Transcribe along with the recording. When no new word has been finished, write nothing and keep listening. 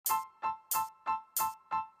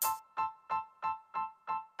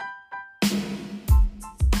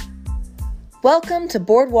Welcome to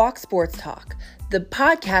Boardwalk Sports Talk, the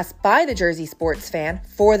podcast by the Jersey sports fan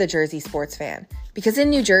for the Jersey sports fan. Because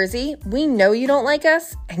in New Jersey, we know you don't like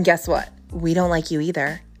us, and guess what? We don't like you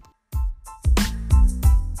either.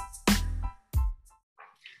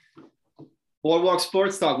 Boardwalk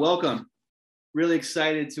Sports Talk, welcome. Really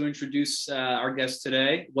excited to introduce our guest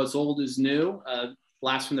today. What's old is new,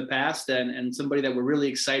 blast from the past, and somebody that we're really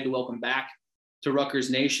excited to welcome back to Rutgers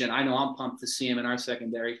Nation. I know I'm pumped to see him in our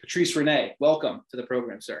secondary. Patrice Rene, welcome to the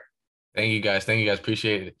program, sir. Thank you guys.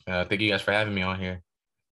 Appreciate it. Thank you guys for having me on here.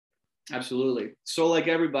 Absolutely. So like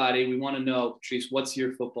everybody, we want to know, Patrice, what's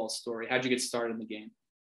your football story? How'd you get started in the game?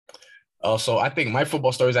 So I think my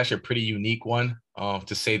football story is actually a pretty unique one,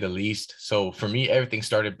 to say the least. So for me, everything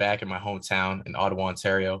started back in my hometown in Ottawa,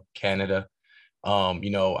 Ontario, Canada.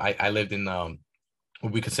 I lived in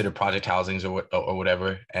what we consider project housings or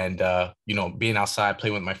whatever. And, being outside,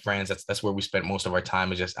 playing with my friends, that's where we spent most of our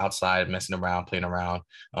time, is just outside, messing around, playing around,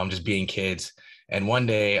 just being kids. And one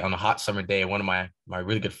day on a hot summer day, one of my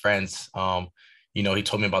really good friends, he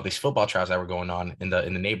told me about these football trials that were going on in the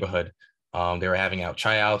neighborhood. They were having out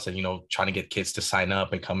tryouts and, trying to get kids to sign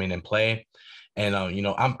up and come in and play. And,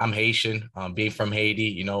 I'm Haitian, being from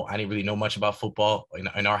Haiti, I didn't really know much about football.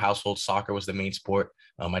 In our household, soccer was the main sport.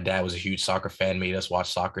 My dad was a huge soccer fan, made us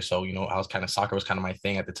watch soccer. So, soccer was kind of my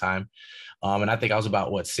thing at the time. And I think I was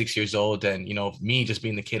about 6 years old. And, me just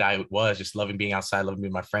being the kid I was, just loving being outside, loving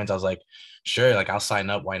being with my friends, I was like, sure, I'll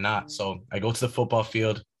sign up. Why not? So I go to the football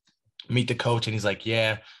field, meet the coach, and he's like,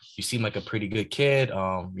 yeah, you seem like a pretty good kid.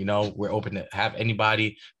 We're open to have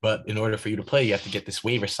anybody, but in order for you to play, you have to get this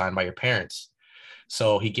waiver signed by your parents.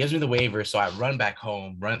 So he gives me the waiver. So I run back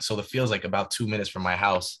home, so the field's like about 2 minutes from my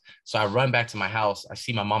house. So I run back to my house. I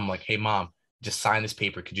see my mom, I'm like, hey mom, just sign this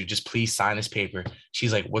paper. Could you just please sign this paper?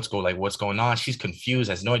 She's like, what's going on? She's confused,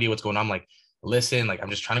 has no idea what's going on. I'm like, listen, I'm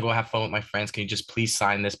just trying to go have fun with my friends. Can you just please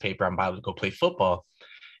sign this paper? I'm about to go play football.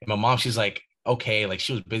 And my mom, she's like, okay,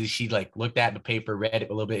 she was busy. She looked at the paper, read it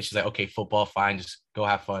a little bit. She's like, okay, football, fine, just go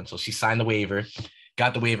have fun. So she signed the waiver,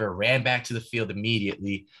 got the waiver, ran back to the field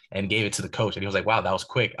immediately and gave it to the coach. And he was like, wow, that was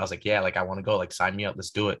quick. I was like, yeah, I want to go, sign me up,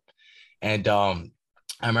 let's do it. And I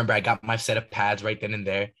remember I got my set of pads right then and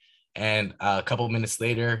there. And a couple of minutes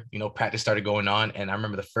later, practice started going on. And I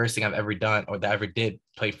remember the first thing I've ever done or that I ever did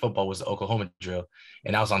play football was the Oklahoma drill.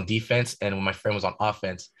 And I was on defense. And when my friend was on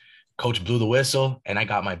offense, coach blew the whistle and I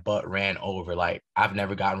got my butt ran over. I've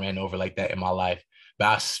never gotten ran over like that in my life. But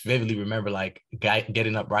I vividly remember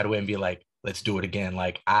getting up right away and being like, let's do it again.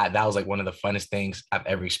 That was one of the funnest things I've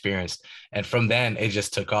ever experienced. And from then it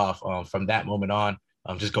just took off. From that moment on,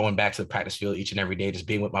 just going back to the practice field each and every day, just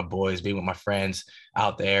being with my boys, being with my friends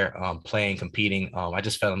out there, playing, competing. I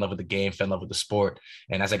just fell in love with the game, fell in love with the sport.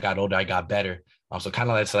 And as I got older, I got better. So kind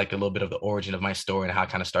of that's a little bit of the origin of my story and how I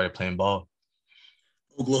kind of started playing ball.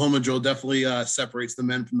 Oklahoma drill definitely separates the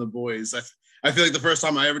men from the boys. I feel like the first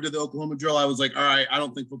time I ever did the Oklahoma drill, I was like, all right, I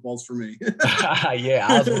don't think football's for me. Yeah,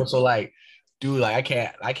 I was also dude, I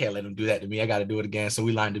can't let him do that to me. I got to do it again. So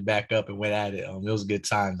we lined it back up and went at it. It was a good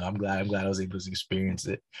time. I'm glad I was able to experience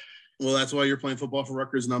it. Well, that's why you're playing football for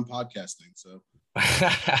Rutgers and I'm podcasting. So,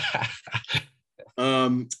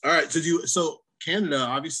 all right. So Canada,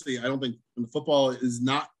 obviously, I don't think football is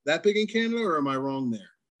not that big in Canada, or am I wrong there?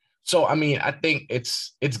 So, I think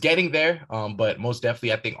it's getting there, but most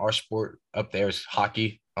definitely, I think our sport up there is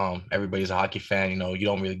hockey. Everybody's a hockey fan. You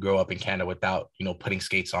don't really grow up in Canada without, putting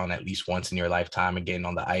skates on at least once in your lifetime and getting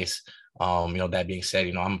on the ice. That being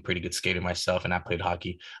said, I'm a pretty good skater myself and I played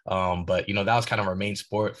hockey. But, that was kind of our main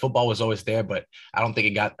sport. Football was always there, but I don't think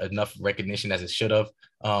it got enough recognition as it should have,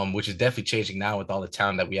 which is definitely changing now with all the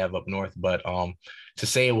talent that we have up north. But to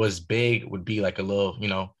say it was big would be a little,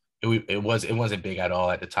 it wasn't big at all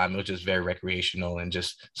at the time. It was just very recreational and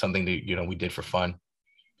just something that, we did for fun.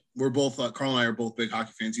 We're both, Carl and I are both big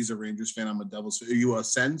hockey fans. He's a Rangers fan. I'm a Devils fan. Are you a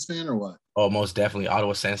Sens fan or what? Oh, most definitely.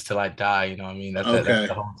 Ottawa Sens till I die. That's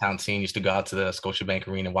the hometown team. Used to go out to the Scotiabank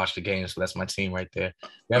Arena and watch the games. So that's my team right there.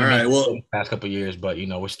 We haven't been the past couple of years, but,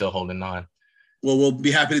 we're still holding on. Well, we'll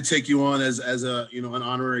be happy to take you on as a an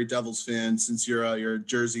honorary Devils fan, since you're a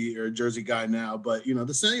Jersey guy now. But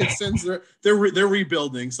the Sens they're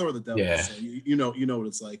rebuilding. So are the Devils. Yeah. So you know what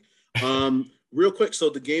it's like. Real quick, so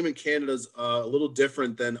the game in Canada is a little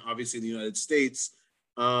different than obviously in the United States.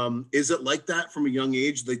 Is it like that from a young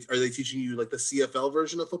age? Are they teaching you the CFL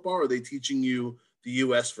version of football, or are they teaching you the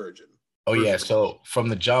US version? Oh yeah. So from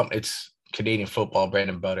the jump, it's Canadian football, bread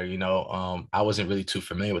and butter. I wasn't really too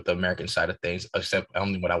familiar with the American side of things, except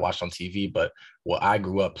only what I watched on TV. But what I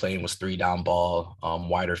grew up playing was 3-down ball,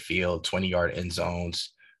 wider field, 20-yard end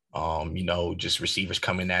zones, Just receivers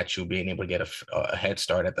coming at you, being able to get a head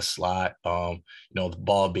start at the slot. The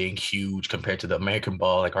ball being huge compared to the American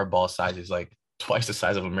ball. Like our ball size is like twice the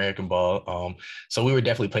size of American ball. So we were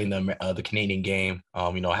definitely playing the Canadian game.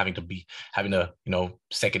 Having to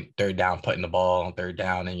second, third down, putting the ball on third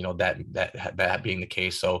down, and that being the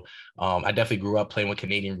case. So I definitely grew up playing with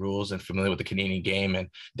Canadian rules and familiar with the Canadian game, and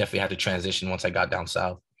definitely had to transition once I got down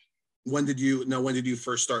south. When did you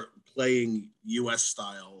first start playing U.S.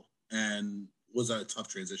 style, and was that a tough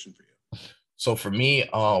transition for you? So for me,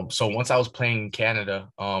 so once I was playing in Canada,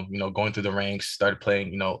 going through the ranks, started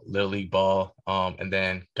playing, little league ball, and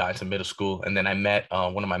then got into middle school. And then I met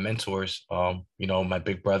one of my mentors, my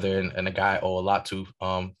big brother and a guy I owe a lot to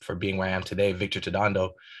for being where I am today, Victor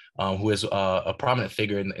Tedando, who is a prominent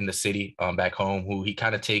figure in the city back home, who he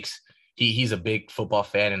kind of takes. He's a big football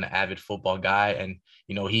fan and an avid football guy. And,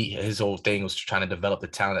 his whole thing was trying to develop the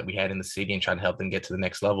talent that we had in the city and trying to help them get to the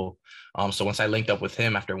next level. So once I linked up with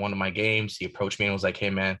him after one of my games, he approached me and was like, "Hey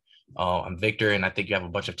man, I'm Victor, and I think you have a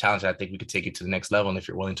bunch of talents. I think we could take you to the next level. And if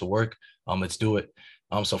you're willing to work, let's do it."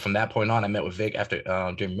 So from that point on, I met with Vic after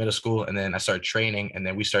during middle school, and then I started training, and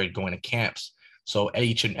then we started going to camps. So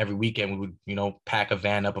each and every weekend we would, pack a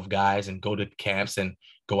van up of guys and go to camps and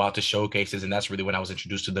go out to showcases. And that's really when I was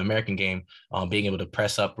introduced to the American game, being able to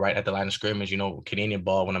press up right at the line of scrimmage. Canadian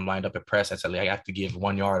ball, when I'm lined up at press, I have to give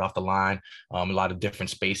 1 yard off the line, a lot of different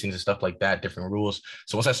spacings and stuff like that, different rules.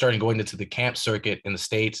 So once I started going into the camp circuit in the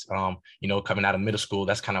States, coming out of middle school,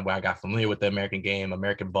 that's kind of where I got familiar with the American game,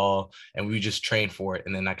 American ball, and we just trained for it.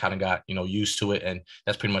 And then I kind of got, used to it. And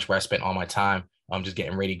that's pretty much where I spent all my time. Just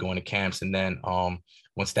getting ready, going to camps. And then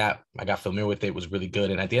once I got familiar with it, it was really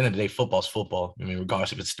good. And at the end of the day, football's football. I mean,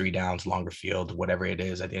 regardless if it's 3 downs, longer field, whatever it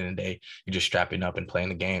is, at the end of the day, you're just strapping up and playing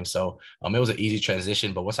the game. So it was an easy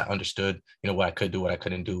transition. But once I understood, what I could do, what I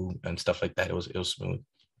couldn't do, and stuff like that, it was smooth.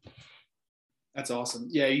 That's awesome.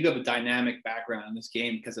 Yeah, you have a dynamic background in this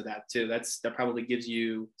game because of that too. That probably gives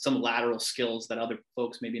you some lateral skills that other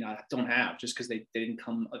folks maybe don't have, just because they didn't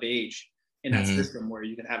come of age in that system where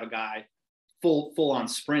you can have a guy full on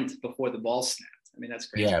sprint before the ball snapped. I mean, that's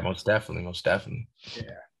great. Yeah, most definitely. Yeah.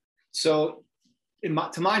 So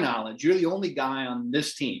to my knowledge, you're the only guy on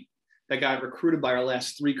this team that got recruited by our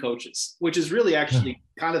last 3 coaches, which is really actually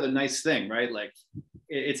kind of a nice thing, right? Like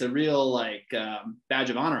it's a real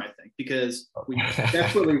badge of honor, I think, because we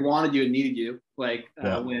definitely wanted you and needed you.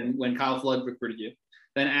 When Kyle Flood recruited you,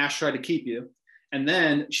 then Ash tried to keep you, and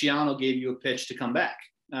then Shiano gave you a pitch to come back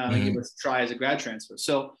and give us a try as a grad transfer.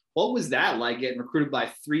 So what was that like, getting recruited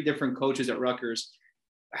by 3 different coaches at Rutgers?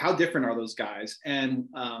 How different are those guys? And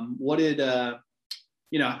what did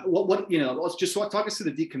let's just talk us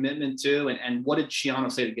through the decommitment too, and what did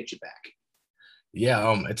Shiano say to get you back?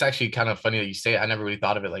 Yeah, it's actually kind of funny that you say it. I never really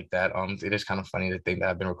thought of it like that. It is kind of funny to think that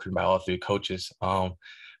I've been recruited by all 3 coaches.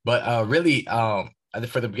 But really,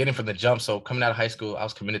 for the jump, so coming out of high school, I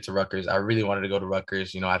was committed to Rutgers. I really wanted to go to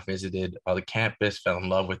Rutgers. I visited the campus, fell in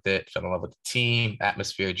love with it, fell in love with the team,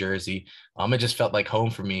 atmosphere, Jersey. It just felt like home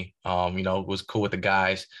for me. It was cool with the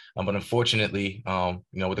guys. But unfortunately,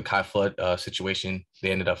 with the Kai Flood situation,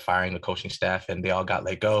 they ended up firing the coaching staff and they all got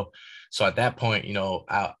let go. So at that point,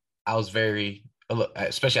 I was very,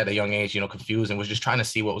 especially at a young age, confused, and was just trying to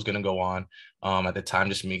see what was going to go on at the time,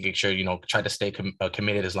 just making sure, tried to stay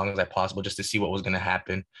committed as long as I possible, just to see what was going to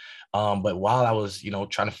happen. But while I was,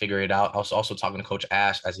 trying to figure it out, I was also talking to Coach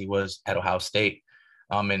Ash as he was at Ohio State.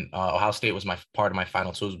 And Ohio State was part of my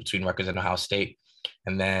final 2 between Rutgers and Ohio State.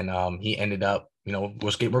 And then he ended up,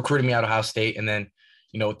 was recruiting me out of Ohio State. And then,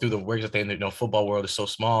 through the works of things, football world is so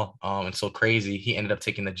small and so crazy. He ended up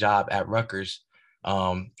taking the job at Rutgers.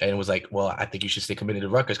 And it was like, well, I think you should stay committed to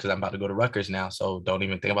Rutgers because I'm about to go to Rutgers now. So don't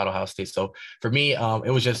even think about Ohio State. So for me,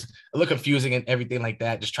 it was just a little confusing and everything like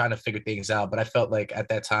that, just trying to figure things out. But I felt like at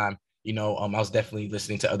that time, I was definitely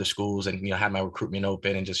listening to other schools and, had my recruitment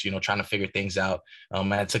open and just, trying to figure things out.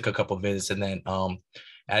 I took a couple of visits, and then I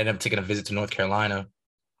ended up taking a visit to North Carolina.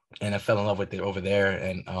 And I fell in love with it over there,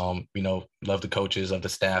 and, loved the coaches, loved the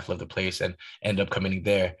staff, loved the place, and ended up committing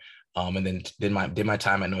there. And then did my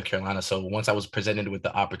time at North Carolina. So once I was presented with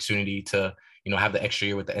the opportunity to, have the extra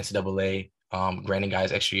year with the NCAA, granting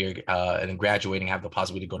guys extra year and then graduating, have the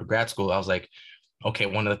possibility to go to grad school, I was like, okay,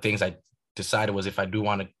 one of the things I decided was if I do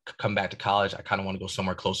want to come back to college, I kind of want to go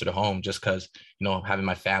somewhere closer to home, just because, having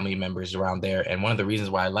my family members around there. And one of the reasons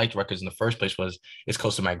why I liked Rutgers in the first place was it's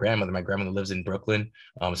close to my grandmother. My grandmother lives in Brooklyn.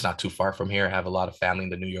 It's not too far from here. I have a lot of family in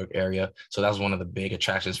the New York area. So that was one of the big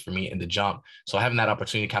attractions for me in the jump. So having that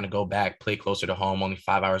opportunity to kind of go back, play closer to home, only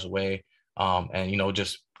 5 hours away, and,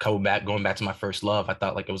 just going back to my first love, I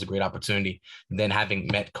thought like it was a great opportunity. And then having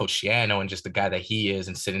met Coach Shiano and just the guy that he is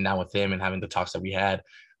and sitting down with him and having the talks that we had,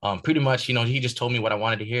 pretty much, he just told me what I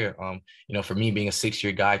wanted to hear. For me being a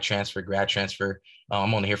 6-year guy, grad transfer,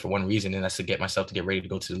 I'm only here for one reason, and that's to get ready to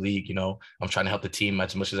go to the league. I'm trying to help the team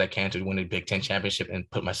as much as I can to win a Big Ten championship and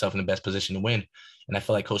put myself in the best position to win. And I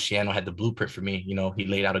feel like Coach Shiano had the blueprint for me. He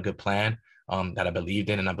laid out a good plan that I believed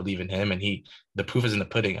in, and I believe in him. And the proof is in the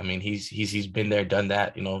pudding. I mean, he's been there, done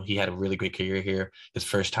that. He had a really great career here his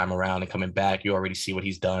first time around, and coming back, you already see what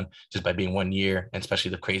he's done just by being 1 year, and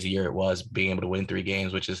especially the crazy year it was, being able to win 3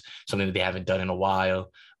 games, which is something that they haven't done in a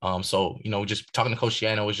while. So just talking to Coach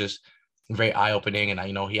Shiano was just very eye-opening, and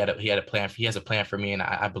he has a plan for me, and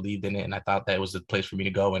I believed in it, and I thought that it was the place for me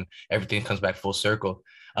to go, and everything comes back full circle.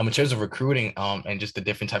 In terms of recruiting, and just the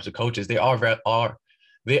different types of coaches, they all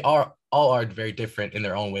are very different in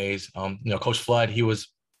their own ways. Coach Flood,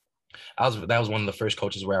 that was one of the first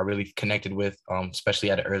coaches where I really connected with,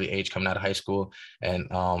 especially at an early age coming out of high school. And,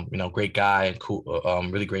 great guy and cool,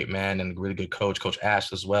 really great man and really good coach, Coach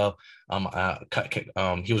Ash as well.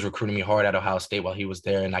 He was recruiting me hard at Ohio State while he was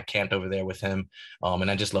there, and I camped over there with him. And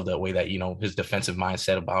I just love the way that, his defensive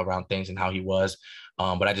mindset around things and how he was.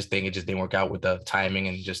 But I just think it just didn't work out with the timing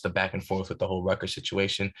and just the back and forth with the whole Rutgers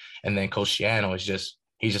situation. And then Coach Shiano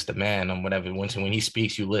he's just a man. Whatever. When he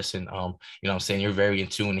speaks, you listen. I'm saying, you're very in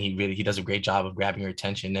tune. He does a great job of grabbing your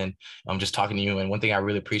attention and just talking to you. And one thing I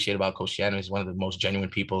really appreciate about Coach Shiano is one of the most genuine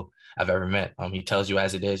people I've ever met. He tells you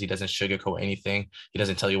as it is. He doesn't sugarcoat anything. He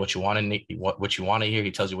doesn't tell you what you want to hear.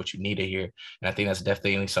 He tells you what you need to hear. And I think that's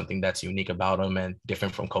definitely something that's unique about him and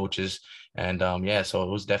different from coaches. And so it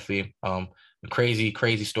was definitely a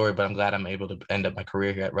crazy story, but I'm glad I'm able to end up my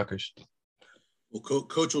career here at Rutgers. Well,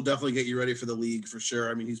 Coach will definitely get you ready for the league for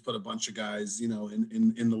sure. I mean, he's put a bunch of guys, in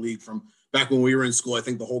the league from back when we were in school. I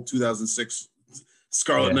think the whole 2006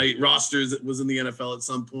 Scarlet Knight rosters was in the NFL at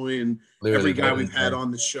some point, and every guy we've had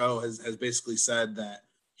on the show has basically said that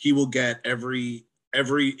he will get every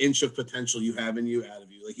inch of potential you have in you out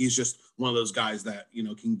of you. Like, he's just one of those guys that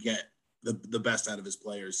can get the best out of his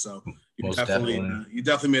players. So you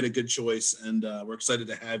definitely made a good choice, and we're excited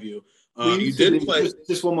to have you. You did play.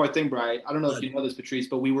 Just one more thing, Brian. I don't know if you know this, Patrice,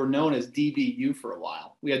 but we were known as DBU for a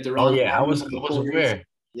while. We had Durant. Oh yeah, I was aware.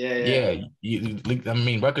 Yeah.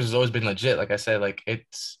 Rutgers has always been legit. Like I said, like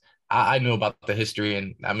I knew about the history,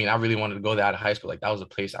 and I really wanted to go there out of high school. Like, that was a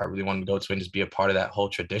place I really wanted to go to and just be a part of that whole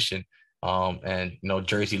tradition. And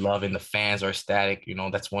Jersey love, and the fans are ecstatic.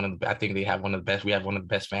 That's I think they have one of the best. We have one of the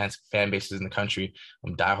best fan bases in the country.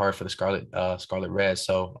 I'm diehard for the Scarlet Reds.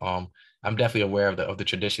 So I'm definitely aware of the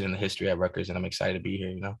tradition and the history at Rutgers, and I'm excited to be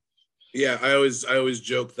here. Yeah, I always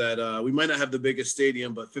joke that we might not have the biggest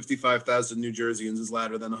stadium, but 55,000 New Jerseyans is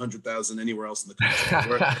louder than 100,000 anywhere else in the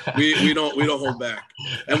country. we don't hold back,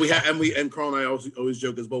 and Carl and I always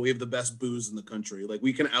joke as well. We have the best boos in the country. Like,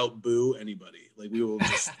 we can out boo anybody. Like, we will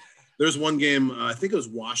just. There's one game, I think it was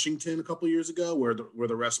Washington a couple years ago, where the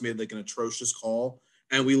refs made like an atrocious call,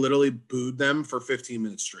 and we literally booed them for 15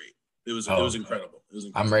 minutes straight. It was incredible.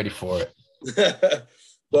 I'm ready for it.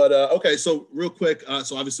 But okay, so real quick,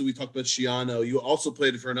 so obviously we talked about Shiano. You also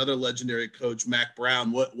played for another legendary coach, Mac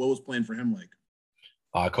Brown. What was playing for him like?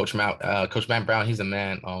 Coach Mac Brown, he's a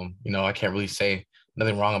man. I can't really say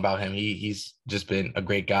nothing wrong about him. He's just been a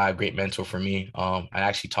great guy, a great mentor for me. I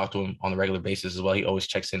actually talk to him on a regular basis as well. He always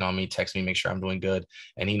checks in on me, texts me, make sure I'm doing good.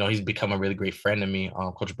 And he's become a really great friend to me.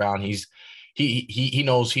 Coach Brown, he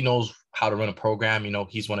knows how to run a program.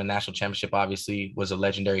 He's won a national championship, obviously, was a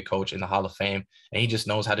legendary coach in the Hall of Fame, and he just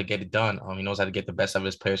knows how to get it done. He knows how to get the best out of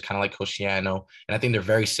his players, kind of like Coach Shiano. And I think they're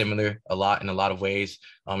very similar in a lot of ways.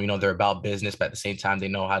 They're about business, but at the same time, they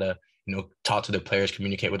know how to talk to their players,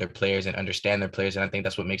 communicate with their players, and understand their players. And I think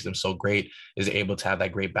that's what makes them so great, is able to have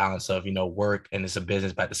that great balance of, work and it's a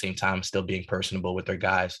business, but at the same time, still being personable with their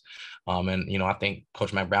guys. I think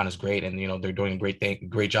Coach Mac Brown is great, and, they're doing a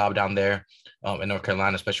great job down there in North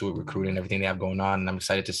Carolina, especially with recruiting and everything they have going on. And I'm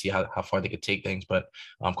excited to see how far they could take things. But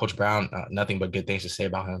Coach Brown, nothing but good things to say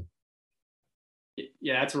about him.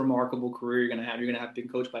 Yeah, that's a remarkable career you're going to have. You're going to have been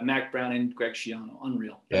coached by Mac Brown and Greg Schiano.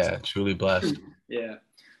 Unreal. Truly blessed. Yeah.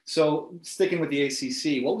 So sticking with the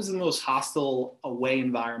ACC, what was the most hostile away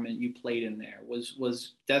environment you played in there?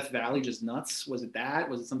 Was Death Valley just nuts? Was it that?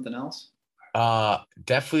 Was it something else?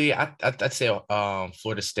 Definitely. I'd say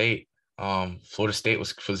Florida State. Florida State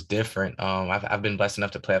was different. I've been blessed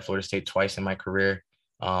enough to play at Florida State twice in my career.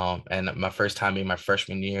 And my first time being my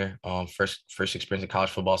freshman year, first experience in college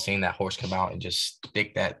football, seeing that horse come out and just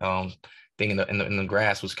stick that thing in the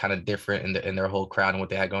grass was kind of different in their whole crowd and what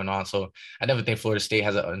they had going on. So I definitely think Florida State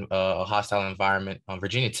has a hostile environment.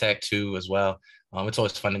 Virginia Tech too as well. It's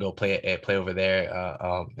always fun to go play over there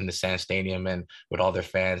in the Sand Stadium and with all their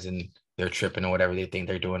fans and they're tripping or whatever they think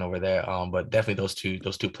they're doing over there. But definitely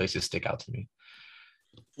those two places stick out to me.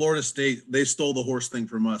 Florida State, they stole the horse thing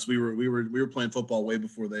from us. We were playing football way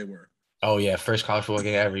before they were. Oh yeah, first college football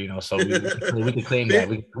game ever, so we could claim that.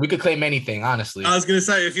 We could claim anything, honestly. I was gonna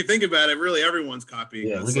say, if you think about it, really everyone's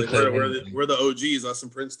copying us. We could we're the OGs, us in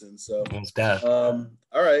Princeton. So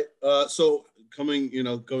all right. So going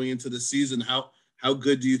into the season, how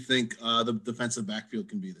good do you think the defensive backfield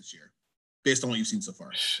can be this year, based on what you've seen so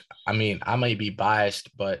far? I mean, I might be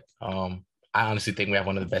biased, but I honestly think we have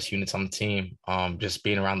one of the best units on the team. Just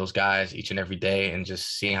being around those guys each and every day and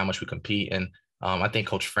just seeing how much we compete. And I think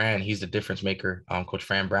Coach Fran, he's the difference maker. Coach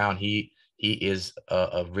Fran Brown, he is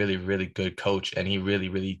a really, really good coach, and he really,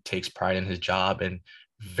 really takes pride in his job and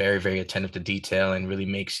very, very attentive to detail and really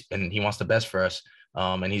and he wants the best for us.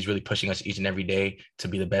 And he's really pushing us each and every day to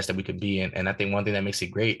be the best that we could be. And I think one thing that makes it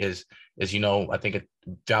great is I think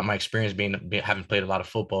throughout my experience having played a lot of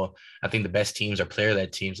football, I think the best teams are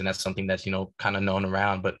player-led teams. And that's something that's, kind of known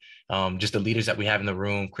around, but just the leaders that we have in the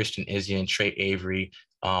room, Christian Izien, Trey Avery,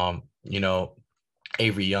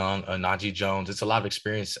 Avery Young, Najee Jones. It's a lot of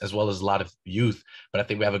experience as well as a lot of youth, but I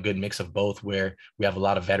think we have a good mix of both where we have a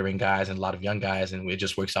lot of veteran guys and a lot of young guys, and it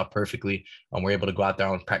just works out perfectly. We're able to go out there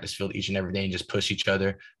on the practice field each and every day and just push each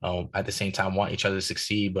other, at the same time want each other to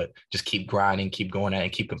succeed, but just keep grinding, keep going at it,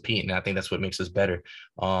 and keep competing. And I think that's what makes us better.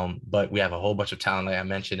 But we have a whole bunch of talent, like I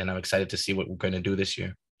mentioned, and I'm excited to see what we're going to do this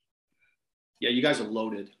year. Yeah, you guys are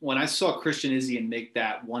loaded. When I saw Christian Izien make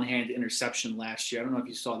that one-hand interception last year, I don't know if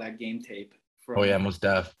you saw that game tape. Most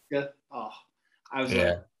def. I was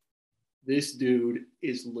like, this dude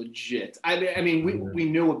is legit. I mean, we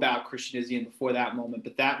knew about Christian Izien before that moment,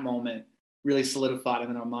 but that moment really solidified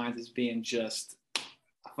him in our minds as being just a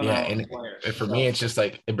phenomenal player. And for me, it's just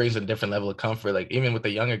like it brings a different level of comfort. Like even with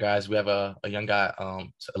the younger guys, we have a young guy,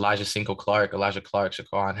 Elijah Clark,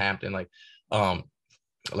 Shaquan Hampton,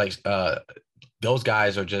 those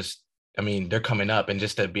guys are just. I mean, they're coming up, and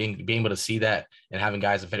just to being able to see that and having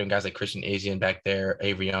veteran guys like Christian Izien back there,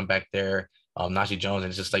 Avery Young back there, Najee Jones, and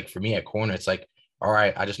it's just like for me at corner, it's like, all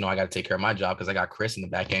right, I just know I got to take care of my job because I got Chris in the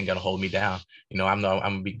back end gonna hold me down. I'm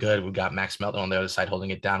gonna be good. We got Max Melton on the other side holding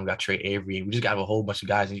it down. We got Trey Avery. We just got a whole bunch of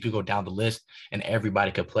guys, and you could go down the list, and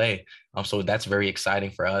everybody could play. So that's very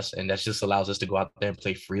exciting for us, and that just allows us to go out there and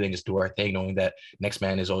play freely and just do our thing, knowing that next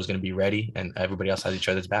man is always going to be ready, and everybody else has each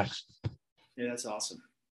other's backs. Yeah, that's awesome.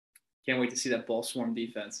 Can't wait to see that ball swarm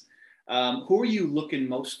defense. Who are you looking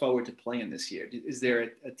most forward to playing this year? Is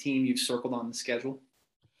there a team you've circled on the schedule?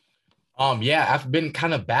 Yeah, I've been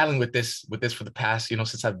kind of battling with this for the past,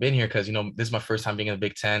 since I've been here, because, this is my first time being in the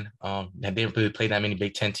Big Ten. I didn't really play that many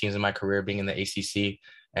Big Ten teams in my career being in the ACC.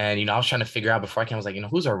 And, I was trying to figure out before I came, I was like,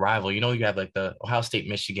 who's our rival? You have like the Ohio State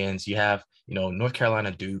Michigans, you have, North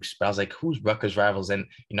Carolina Dukes, but I was like, who's Rutgers rivals? And,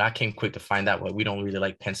 I came quick to find out we don't really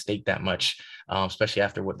like Penn State that much, especially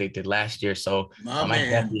after what they did last year. So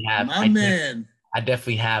I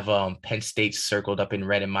definitely have Penn State circled up in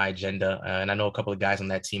red in my agenda. And I know a couple of guys on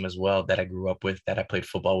that team as well that I grew up with, that I played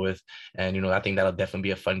football with. And, I think that'll definitely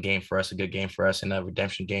be a fun game for us, a good game for us, and a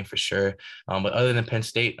redemption game for sure. But other than Penn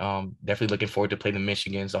State, definitely looking forward to playing the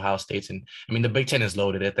Michigans, Ohio States. And I mean, the Big Ten is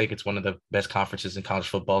loaded. I think it's one of the best conferences in college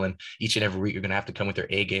football. And each and every week, you're going to have to come with your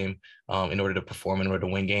A game in order to perform, in order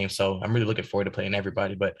to win games. So I'm really looking forward to playing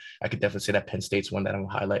everybody. But I could definitely say that Penn State's one that I'm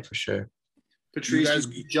going to highlight for sure. Patrice,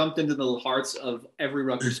 you jumped into the hearts of every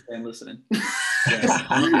Rutgers fan listening. Yes,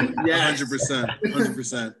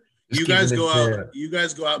 100%. You guys go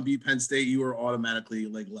out and beat Penn State, you are automatically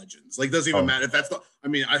like legends. Like, doesn't even matter if that's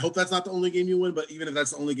I hope that's not the only game you win, but even if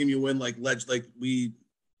that's the only game you win, we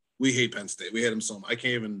hate Penn State. We hate them so much. I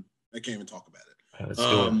can't even talk about it.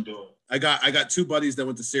 I got two buddies that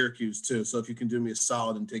went to Syracuse too. So if you can do me a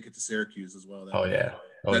solid and take it to Syracuse as well,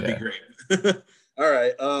 that'd be great. All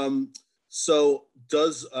right. So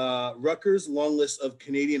does Rutgers' long list of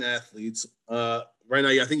Canadian athletes right now?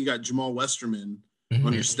 I think you got Jamal Westerman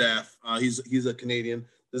on your staff. He's a Canadian.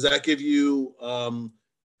 Does that give you and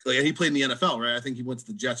he played in the NFL, right? I think he went to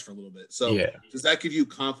the Jets for a little bit. So does that give you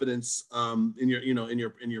confidence in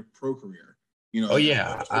your pro career?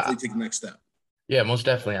 Hopefully take the next step. Yeah, most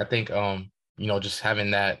definitely. I think just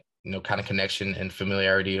having that kind of connection and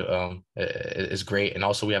familiarity is great. And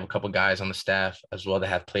also we have a couple guys on the staff as well that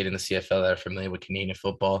have played in the CFL that are familiar with Canadian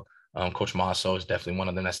football. Coach Masso is definitely one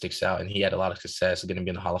of them that sticks out, and he had a lot of success, going to be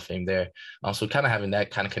in the Hall of Fame there. So kind of having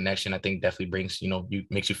that kind of connection, I think definitely brings,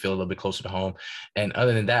 makes you feel a little bit closer to home. And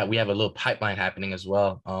other than that, we have a little pipeline happening as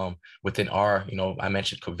well within our, I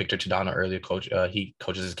mentioned Victor Tadano earlier, coach. He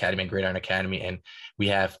coaches his academy and Gridiron Academy, and we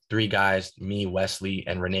have 3 guys, me, Wesley,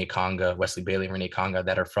 and Wesley Bailey and Rene Conga,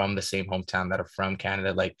 that are from the same hometown, that are from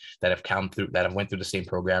Canada, like that have went through the same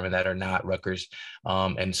program and that are not Rutgers.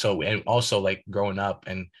 And also like growing up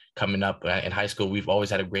and coming up in high school, we've always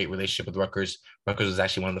had a great relationship with Rutgers. Rutgers was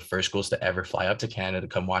actually one of the first schools to ever fly up to Canada to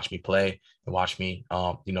come watch me play and watch me,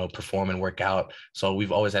 perform and work out. So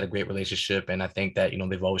we've always had a great relationship, and I think that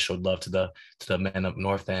they've always showed love to the men up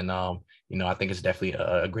north, and I think it's definitely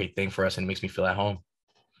a great thing for us, and it makes me feel at home.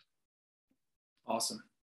 Awesome.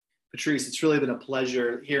 Patrice, it's really been a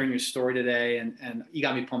pleasure hearing your story today, and you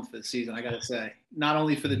got me pumped for the season, I got to say. Not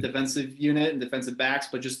only for the defensive unit and defensive backs,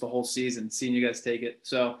 but just the whole season, seeing you guys take it.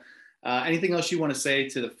 So anything else you want to say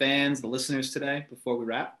to the fans, the listeners today before we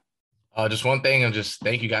wrap? Just one thing, and just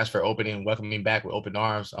thank you guys for opening and welcoming me back with open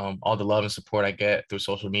arms. All the love and support I get through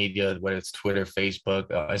social media, whether it's Twitter, Facebook,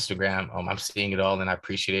 Instagram, I'm seeing it all, and I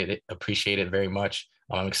appreciate it very much.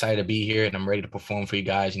 I'm excited to be here, and I'm ready to perform for you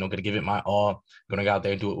guys. Going to give it my all. Going to go out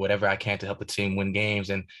there and do whatever I can to help the team win games,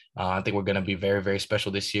 and I think we're going to be very, very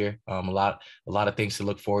special this year. A lot of things to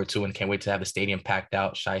look forward to, and can't wait to have the stadium packed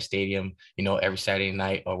out, Shy Stadium. Every Saturday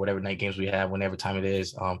night or whatever night games we have, whenever time it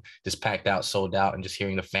is, just packed out, sold out, and just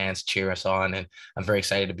hearing the fans cheer us on. And I'm very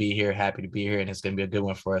excited to be here, happy to be here, and it's going to be a good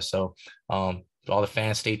one for us. So, all the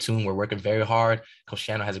fans, stay tuned. We're working very hard. Coach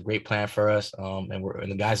Shannon has a great plan for us, and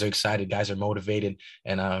the guys are excited. Guys are motivated,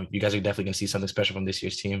 and you guys are definitely going to see something special from this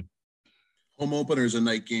year's team. Home opener is a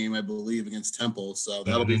night game, I believe, against Temple, so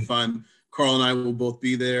that'll be fun. Carl and I will both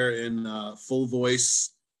be there in full voice,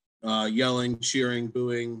 yelling, cheering,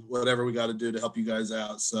 booing, whatever we got to do to help you guys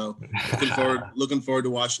out. So looking forward to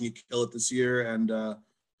watching you kill it this year, and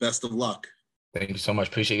best of luck. Thank you so much.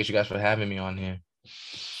 Appreciate you guys for having me on here.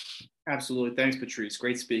 Absolutely. Thanks, Patrice.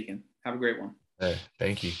 Great speaking. Have a great one.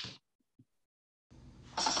 Thank you.